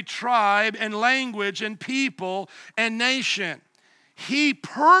from every tribe and language and people and nation. He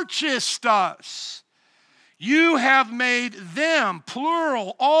purchased us. You have made them,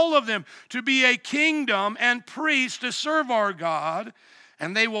 plural, all of them, to be a kingdom and priests to serve our God,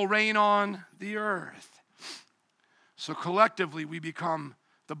 and they will reign on the earth. So collectively, we become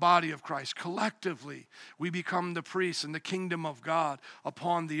the body of Christ. Collectively, we become the priests and the kingdom of God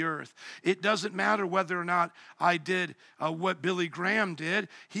upon the earth. It doesn't matter whether or not I did what Billy Graham did.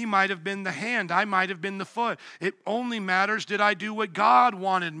 He might have been the hand. I might have been the foot. It only matters, did I do what God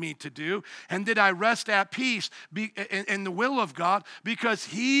wanted me to do? And did I rest at peace in the will of God? Because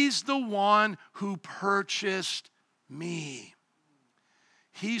he's the one who purchased me.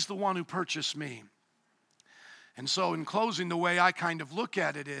 He's the one who purchased me. And so in closing, the way I kind of look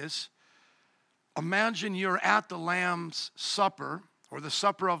at it is, imagine you're at the Lamb's Supper, or the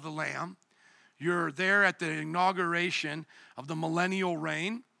Supper of the Lamb. You're there at the inauguration of the millennial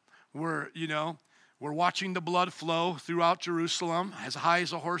reign, where, we're watching the blood flow throughout Jerusalem, as high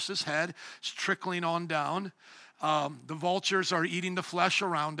as a horse's head. It's trickling on down. The vultures are eating the flesh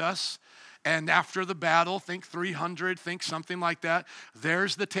around us. And after the battle, think 300, think something like that.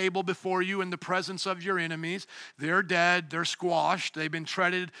 There's the table before you in the presence of your enemies. They're dead. They're squashed. They've been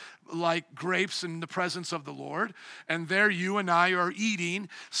treaded like grapes in the presence of the Lord. And there you and I are eating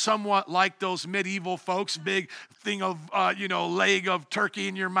somewhat like those medieval folks, big thing of, leg of turkey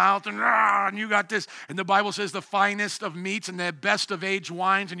in your mouth. And you got this. And the Bible says the finest of meats and the best of aged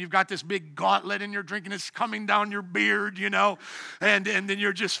wines. And you've got this big gauntlet and you're drinking. It's coming down your beard, And then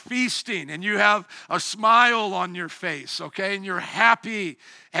you're just feasting. And you have a smile on your face, okay? And you're happy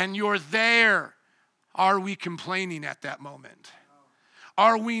and you're there. Are we complaining at that moment?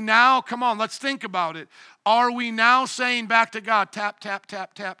 Are we now, come on, let's think about it. Are we now saying back to God, tap, tap,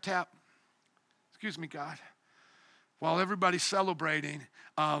 tap, tap, tap? Excuse me, God. While everybody's celebrating,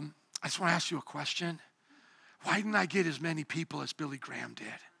 I just want to ask you a question. Why didn't I get as many people as Billy Graham did?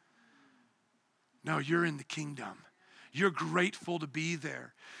 No, you're in the kingdom. You're grateful to be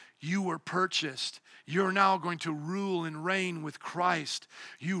there. You were purchased. You're now going to rule and reign with Christ.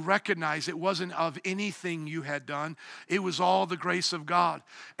 You recognize it wasn't of anything you had done. It was all the grace of God.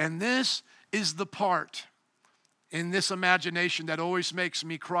 And this is the part in this imagination that always makes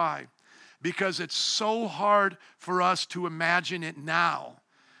me cry, because it's so hard for us to imagine it now,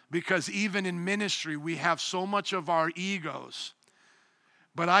 because even in ministry we have so much of our egos.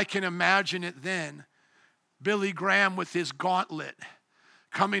 But I can imagine it then. Billy Graham with his gauntlet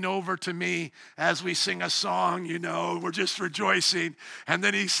coming over to me as we sing a song, we're just rejoicing. And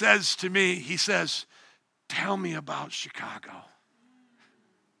then he says to me, tell me about Chicago.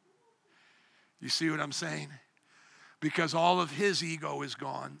 You see what I'm saying? Because all of his ego is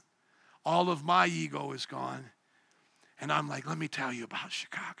gone. All of my ego is gone. And I'm like, let me tell you about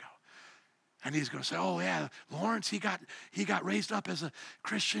Chicago. And he's going to say, oh yeah, Lawrence, he got raised up as a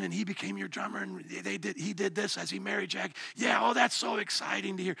Christian and he became your drummer and he did this as he married Jack. Yeah, oh, that's so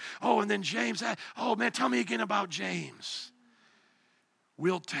exciting to hear. Oh, and then James, oh man, tell me again about James.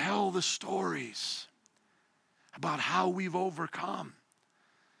 We'll tell the stories about how we've overcome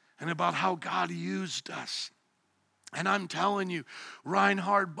and about how God used us. And I'm telling you,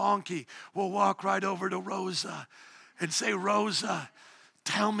 Reinhard Bonnke will walk right over to Rosa and say, Rosa,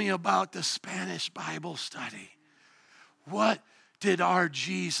 tell me about the Spanish Bible study. What did our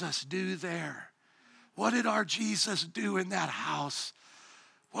Jesus do there? What did our Jesus do in that house?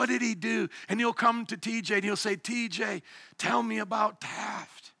 What did he do? And he'll come to TJ and he'll say, TJ, tell me about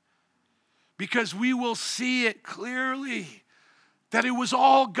Taft. Because we will see it clearly that it was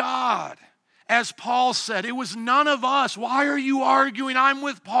all God. As Paul said, it was none of us. Why are you arguing? I'm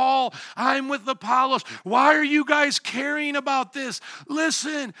with Paul. I'm with Apollos. Why are you guys caring about this?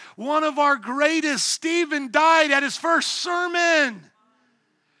 Listen, one of our greatest, Stephen, died at his first sermon.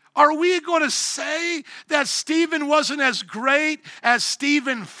 Are we going to say that Stephen wasn't as great as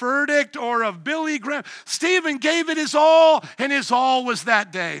Stephen Furtick or of Billy Graham? Stephen gave it his all, and his all was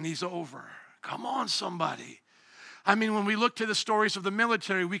that day, and he's over. Come on, somebody. I mean, when we look to the stories of the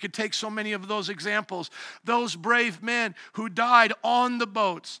military, we could take so many of those examples. Those brave men who died on the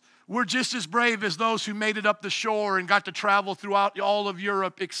boats were just as brave as those who made it up the shore and got to travel throughout all of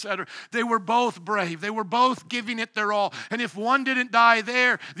Europe, etc. They were both brave. They were both giving it their all. And if one didn't die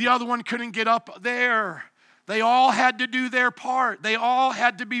there, the other one couldn't get up there. They all had to do their part. They all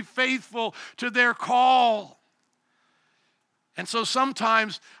had to be faithful to their call. And so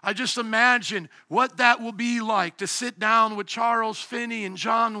sometimes I just imagine what that will be like to sit down with Charles Finney and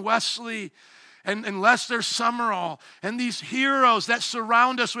John Wesley and Lester Summerall and these heroes that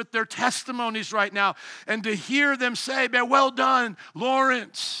surround us with their testimonies right now, and to hear them say, man, well done,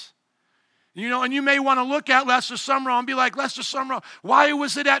 Lawrence. And you may want to look at Lester Summerall and be like, Lester Summerall, why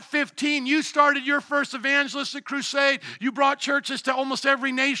was it at 15? You started your first evangelistic crusade. You brought churches to almost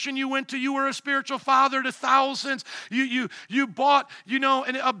every nation you went to. You were a spiritual father to thousands. You bought,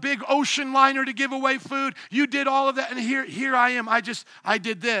 a big ocean liner to give away food. You did all of that. And here I am. I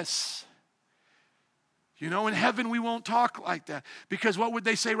did this. In heaven we won't talk like that. Because what would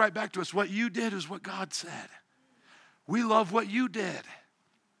they say right back to us? What you did is what God said. We love what you did.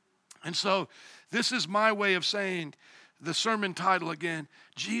 And so this is my way of saying the sermon title again,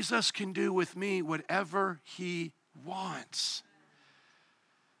 Jesus can do with me whatever he wants.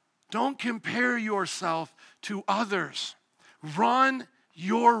 Don't compare yourself to others. Run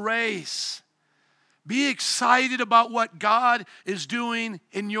your race. Be excited about what God is doing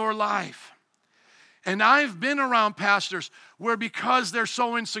in your life. And I've been around pastors where, because they're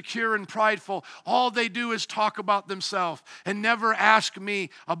so insecure and prideful, all they do is talk about themselves and never ask me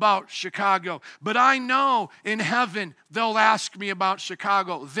about Chicago. But I know in heaven they'll ask me about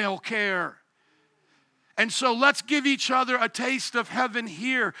Chicago. They'll care. And so let's give each other a taste of heaven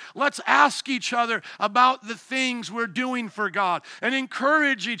here. Let's ask each other about the things we're doing for God and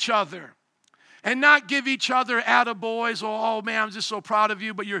encourage each other. And not give each other attaboys, oh man, I'm just so proud of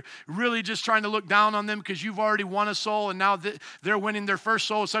you, but you're really just trying to look down on them because you've already won a soul and now they're winning their first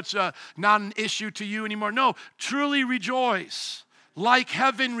soul. It's not an issue to you anymore. No, truly rejoice like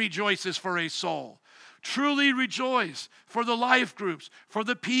heaven rejoices for a soul. Truly rejoice for the life groups, for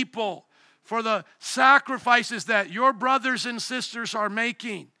the people, for the sacrifices that your brothers and sisters are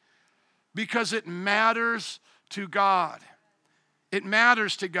making, because it matters to God. It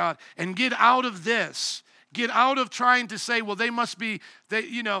matters to God. And get out of this. Get out of trying to say, well, they must be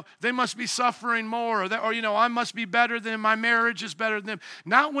suffering more, or I must be better than them. My marriage is better than them.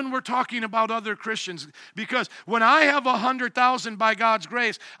 Not when we're talking about other Christians. Because when I have 100,000 by God's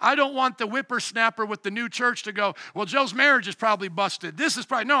grace, I don't want the whippersnapper with the new church to go, well, Joe's marriage is probably busted.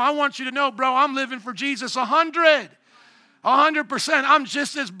 No, I want you to know, bro, I'm living for Jesus 100%. I'm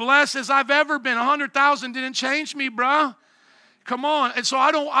just as blessed as I've ever been. 100,000 didn't change me, bro. Come on. And so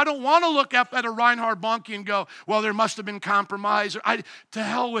I don't want to look up at a Reinhard Bonnke and go, well, there must have been compromise. To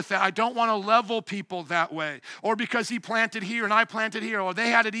hell with that. I don't want to level people that way. Or because he planted here and I planted here, or they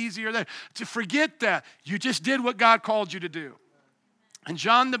had it easier there. To forget that. You just did what God called you to do. And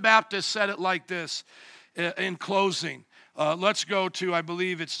John the Baptist said it like this in closing. Let's go to, I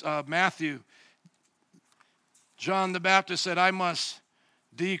believe it's Matthew. John the Baptist said, I must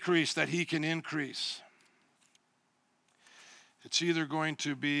decrease that he can increase. It's either going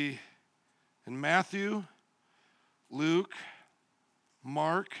to be in Matthew, Luke,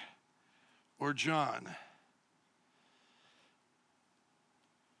 Mark, or John.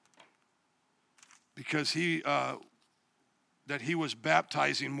 Because he was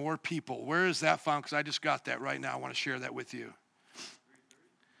baptizing more people. Where is that found? Because I just got that right now. I want to share that with you.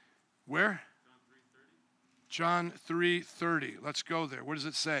 Where? John 3:30. Let's go there. What does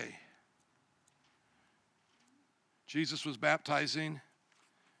it say? Jesus was baptizing.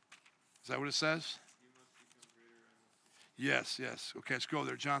 Is that what it says? Yes. Okay, let's go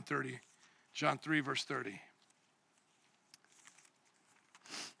there. John 3, verse 30.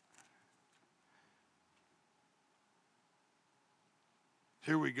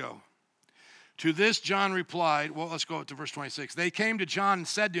 Here we go. To this John replied, well, let's go to verse 26. They came to John and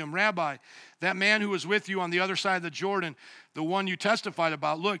said to him, Rabbi, that man who was with you on the other side of the Jordan, the one you testified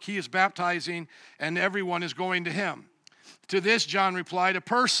about, look, he is baptizing and everyone is going to him. To this John replied, a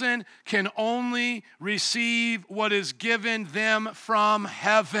person can only receive what is given them from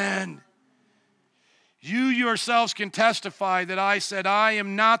heaven. You yourselves can testify that I said, I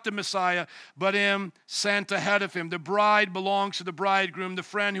am not the Messiah, but am sent ahead of him. The bride belongs to the bridegroom. The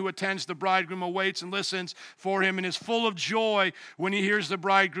friend who attends the bridegroom awaits and listens for him and is full of joy when he hears the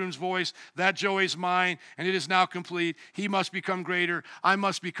bridegroom's voice. That joy is mine, and it is now complete. He must become greater. I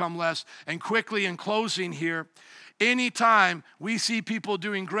must become less. And quickly in closing here, anytime we see people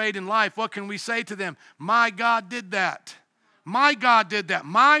doing great in life, what can we say to them? My God did that. My God did that.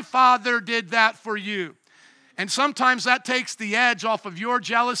 My Father did that for you. And sometimes that takes the edge off of your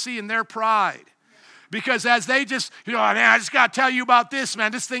jealousy and their pride. Because as they just, man, I just got to tell you about this,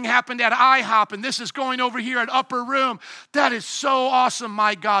 man. This thing happened at IHOP, and this is going over here at Upper Room. That is so awesome.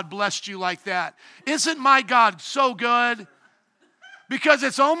 My God blessed you like that. Isn't my God so good? Because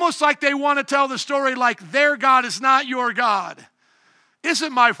it's almost like they want to tell the story like their God is not your God.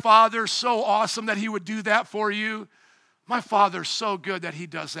 Isn't my Father so awesome that he would do that for you? My Father's so good that he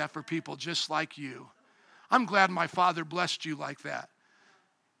does that for people just like you. I'm glad my Father blessed you like that.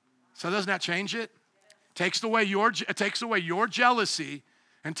 So doesn't that change it? It takes away your jealousy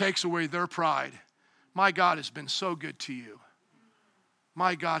and takes away their pride. My God has been so good to you.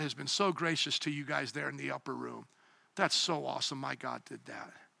 My God has been so gracious to you guys there in the upper room. That's so awesome. My God did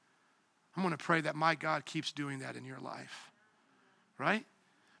that. I'm going to pray that my God keeps doing that in your life. Right?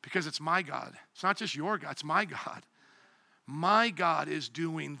 Because it's my God. It's not just your God. It's my God. My God is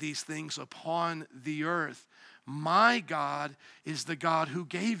doing these things upon the earth. My God is the God who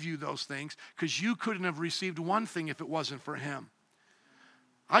gave you those things, because you couldn't have received one thing if it wasn't for him.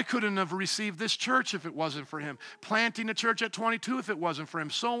 I couldn't have received this church if it wasn't for him. Planting a church at 22 if it wasn't for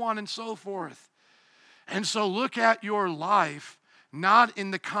him. So on and so forth. And so look at your life not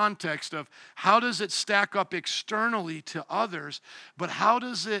in the context of how does it stack up externally to others, but how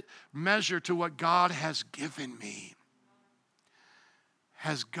does it measure to what God has given me?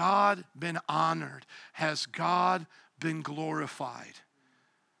 Has God been honored? Has God been glorified?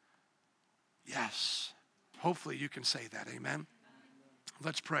 Yes. Hopefully you can say that. Amen.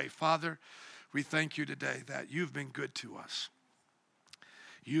 Let's pray. Father, we thank you today that you've been good to us.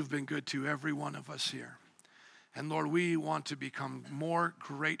 You've been good to every one of us here. And Lord, we want to become more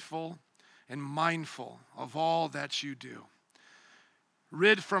grateful and mindful of all that you do.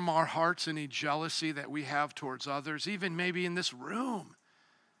 Rid from our hearts any jealousy that we have towards others, even maybe in this room.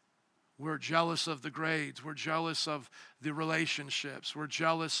 We're jealous of the grades. We're jealous of the relationships. We're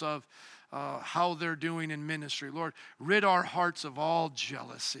jealous of how they're doing in ministry. Lord, rid our hearts of all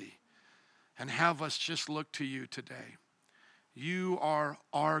jealousy and have us just look to you today. You are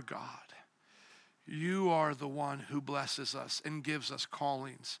our God. You are the one who blesses us and gives us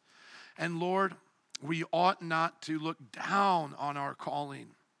callings. And Lord, we ought not to look down on our calling.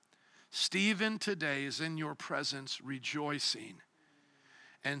 Stephen today is in your presence rejoicing.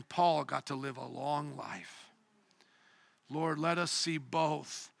 And Paul got to live a long life. Lord, let us see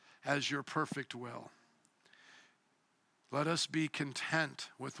both as your perfect will. Let us be content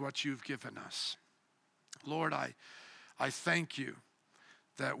with what you've given us. Lord, I thank you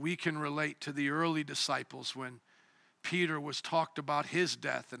that we can relate to the early disciples when Peter was talked about his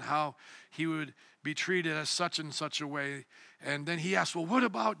death and how he would be treated as such and such a way. And then he asked, well, what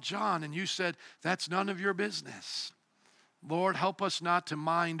about John? And you said, that's none of your business. Lord, help us not to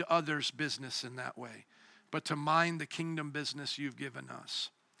mind others' business in that way, but to mind the kingdom business you've given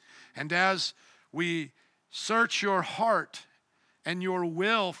us. And as we search your heart and your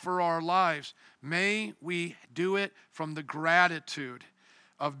will for our lives, may we do it from the gratitude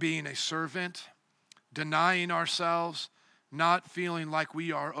of being a servant, denying ourselves, not feeling like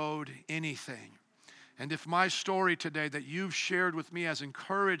we are owed anything. And if my story today that you've shared with me has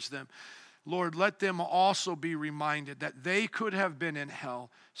encouraged them, Lord, let them also be reminded that they could have been in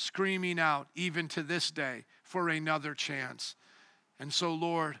hell, screaming out, even to this day, for another chance. And so,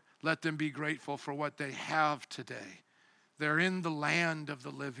 Lord, let them be grateful for what they have today. They're in the land of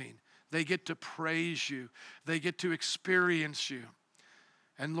the living. They get to praise you. They get to experience you.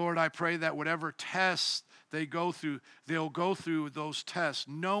 And Lord, I pray that whatever tests they go through, they'll go through those tests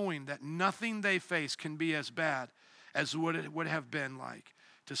knowing that nothing they face can be as bad as what it would have been like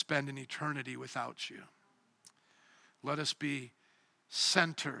to spend an eternity without you. Let us be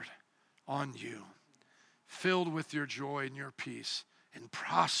centered on you, filled with your joy and your peace, and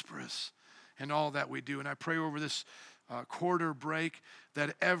prosperous in all that we do. And I pray over this quarter break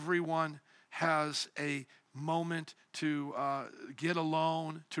that everyone has a moment to get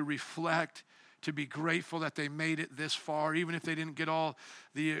alone, to reflect, to be grateful that they made it this far, even if they didn't get all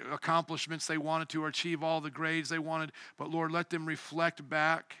the accomplishments they wanted to or achieve all the grades they wanted. But Lord, let them reflect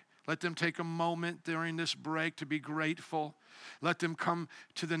back. Let them take a moment during this break to be grateful. Let them come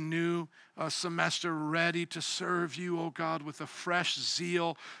to the new semester ready to serve you, oh God, with a fresh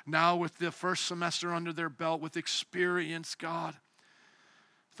zeal, now with the first semester under their belt, with experience, God.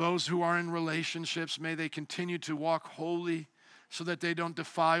 Those who are in relationships, may they continue to walk holy so that they don't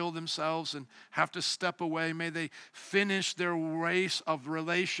defile themselves and have to step away. May they finish their race of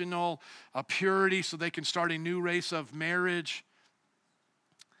relational purity so they can start a new race of marriage.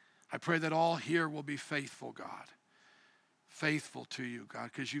 I pray that all here will be faithful, God. Faithful to you,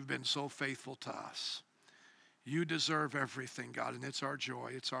 God, because you've been so faithful to us. You deserve everything, God, and it's our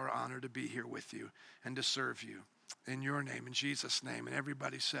joy, it's our honor to be here with you and to serve you. In your name, in Jesus' name. And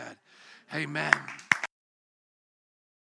everybody said, amen.